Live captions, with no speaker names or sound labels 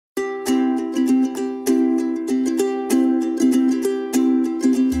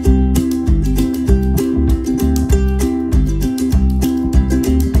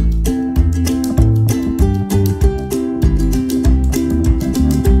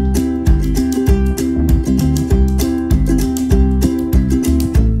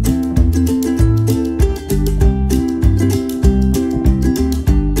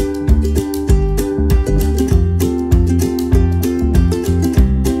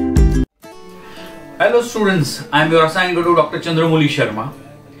Hello students, I am your assigned guru Dr. Sharma.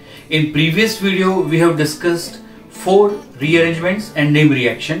 In previous video we have discussed 4 rearrangements and name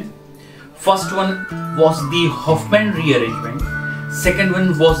reaction. First one was the Hoffman rearrangement, second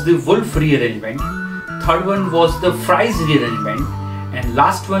one was the Wolff rearrangement, third one was the Fries rearrangement, and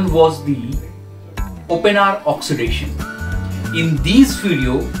last one was the Oppenauer oxidation. In this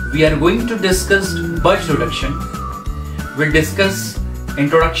video we are going to discuss Birch reduction. We'll discuss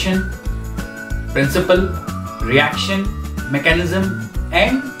introduction, principle, reaction, mechanism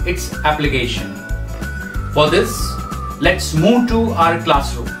and its application. For this, let's move to our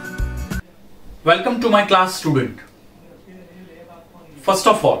classroom. Welcome to my class, student. First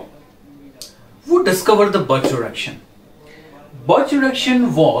of all, who discovered the Birch reduction? Birch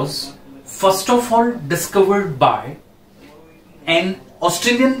reduction was first of all discovered by an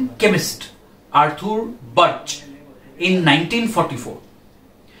Australian chemist, Arthur Birch, in 1944.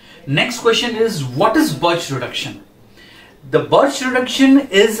 Next question is, what is Birch reduction? The Birch reduction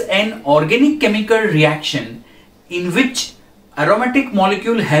is an organic chemical reaction in which aromatic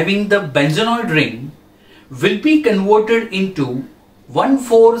molecule having the benzonoid ring will be converted into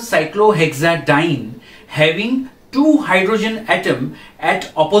 1,4-cyclohexadiene having 2 hydrogen atom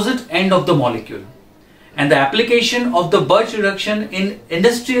at opposite end of the molecule. And the application of the Birch reduction in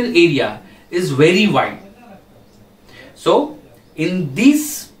industrial area is very wide. So in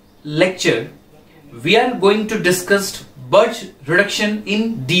this lecture, we are going to discuss Birch reduction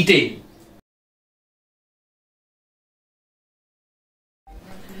in detail.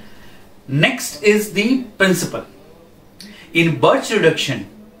 Next is the principle. In Birch reduction,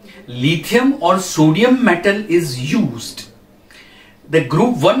 lithium or sodium metal is used. The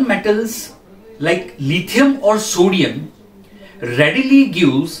group 1 metals like lithium or sodium readily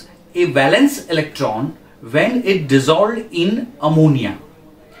gives a valence electron when it dissolved in ammonia.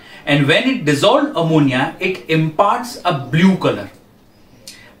 And when it dissolved ammonia, it imparts a blue color.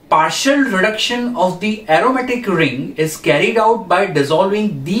 Partial reduction of the aromatic ring is carried out by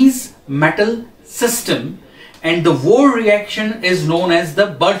dissolving these metal system, and the whole reaction is known as the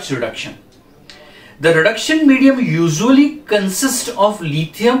Birch reduction. The reduction medium usually consists of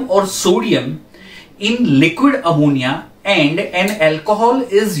lithium or sodium in liquid ammonia, and an alcohol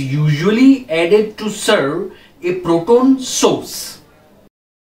is usually added to serve a proton source.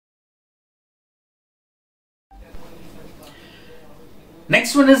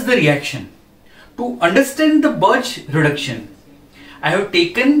 Next one is the reaction. To understand the Birch reduction, I have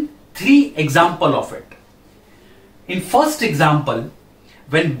taken 3 examples of it. In first example,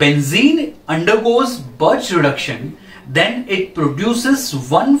 when benzene undergoes Birch reduction, then it produces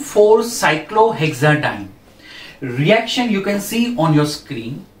 1,4-cyclohexadiene. Reaction you can see on your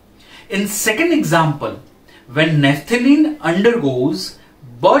screen. In second example, when naphthalene undergoes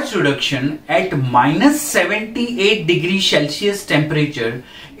Birch reduction at -78 degrees Celsius temperature,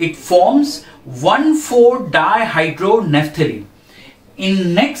 it forms 1,4-dihydronaphthalene.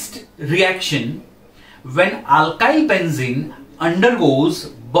 In next reaction, when alkyl benzene undergoes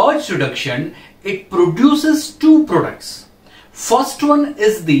Birch reduction, it produces 2 products. First one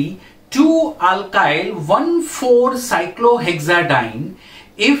is the 2-alkyl 1,4-cyclohexadiene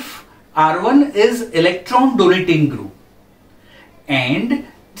if R1 is electron donating group, and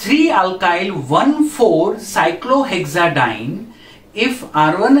 3-alkyl 1,4-cyclohexadiene if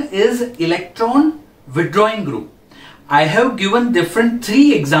R1 is electron withdrawing group. I have given different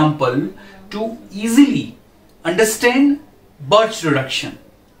 3 examples to easily understand Birch reduction.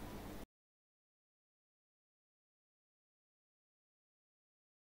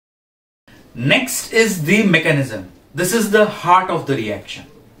 Next is the mechanism. This is the heart of the reaction.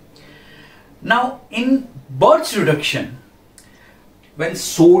 Now in Birch reduction, when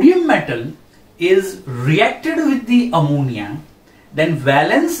sodium metal is reacted with the ammonia, then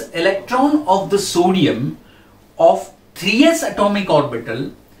valence electron of the sodium of 3s atomic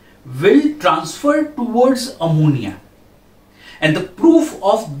orbital will transfer towards ammonia. And the proof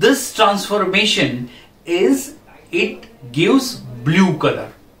of this transformation is it gives blue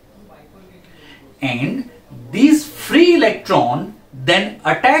color. And this free electron then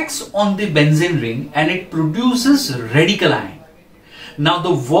attacks on the benzene ring and it produces radical ion. Now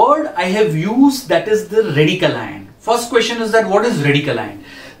the word I have used, that is the radical ion. First question is that what is radical ion?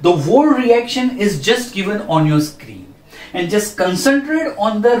 The whole reaction is just given on your screen, and just concentrate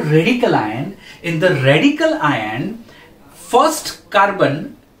on the radical ion. In the radical ion, first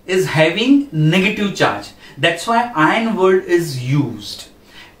carbon is having negative charge. That's why ion word is used.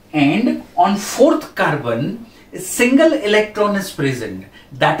 And on 4th carbon, a single electron is present.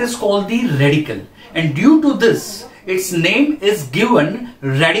 That is called the radical. And due to this, its name is given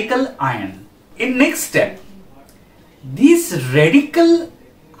radical ion. In next step, this radical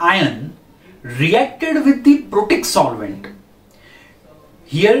ion reacted with the protic solvent.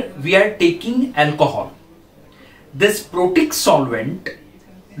 Here we are taking alcohol. This protic solvent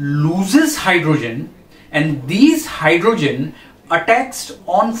loses hydrogen, and these hydrogen attacks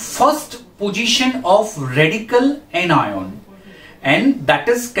on first position of radical anion, and that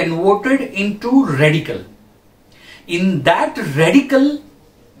is converted into radical. In that radical,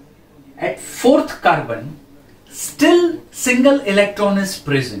 at fourth carbon, still single electron is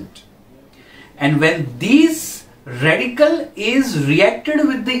present, and when this radical is reacted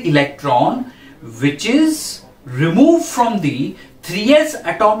with the electron which is removed from the 3s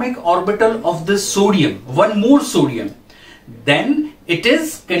atomic orbital of the sodium, one more sodium, then it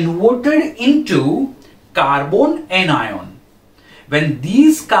is converted into carbon anion. When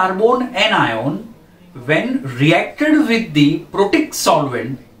these carbon anion, when reacted with the protic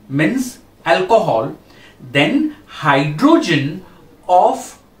solvent, means alcohol, then hydrogen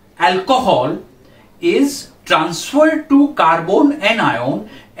of alcohol is transferred to carbon anion,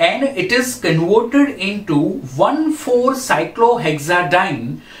 and it is converted into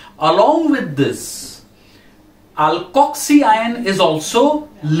 1,4-cyclohexadiene. Along with this, alkoxy ion is also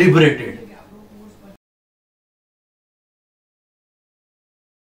liberated.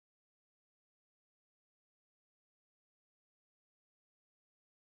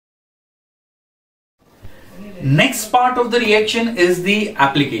 Next part of the reaction is the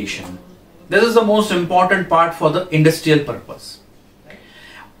application. This is the most important part for the industrial purpose.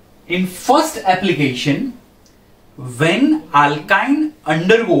 In first application, when alkyne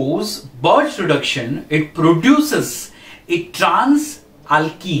undergoes Birch reduction, it produces a trans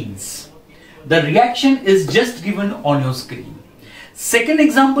alkenes. The reaction is just given on your screen. Second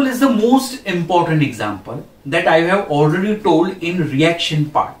example is the most important example that I have already told in reaction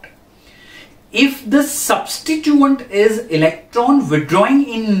part. If the substituent is electron withdrawing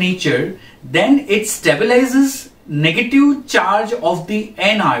in nature, then it stabilizes negative charge of the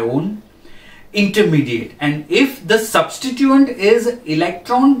anion intermediate, and if the substituent is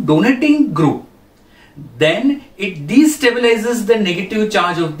electron donating group, then it destabilizes the negative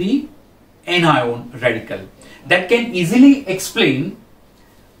charge of the anion radical. That can easily explain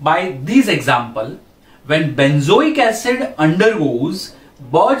by this example. When benzoic acid undergoes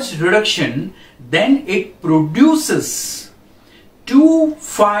Birch reduction, then it produces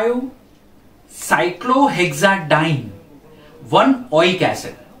 2,5-cyclohexadiene, one oic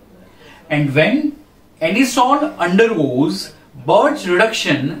acid. And when anisole undergoes Birch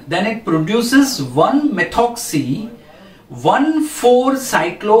reduction, then it produces 1-methoxy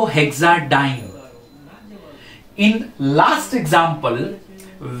 1,4-cyclohexadiene. In last example,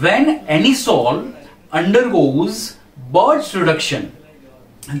 when anisole undergoes Birch reduction,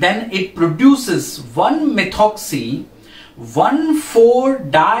 then it produces 1-methoxy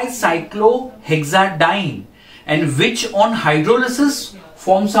 1,4-dicyclohexadiene, and which on hydrolysis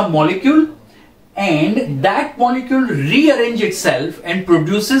forms a molecule, and that molecule rearranges itself and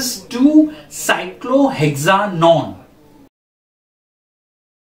produces 2-cyclohexanone.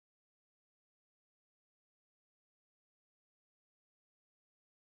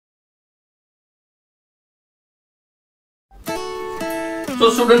 So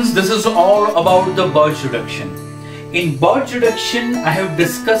students, this is all about the Birch reduction. In Birch reduction, I have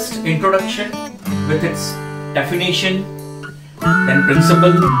discussed introduction with its definition, then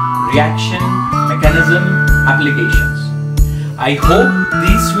principle, reaction, mechanism, applications. I hope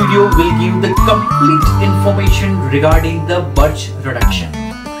this video will give the complete information regarding the Birch reduction.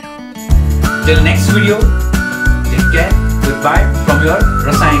 Till next video, take care, goodbye from your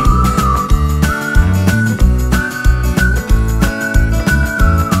Rasayan Guru.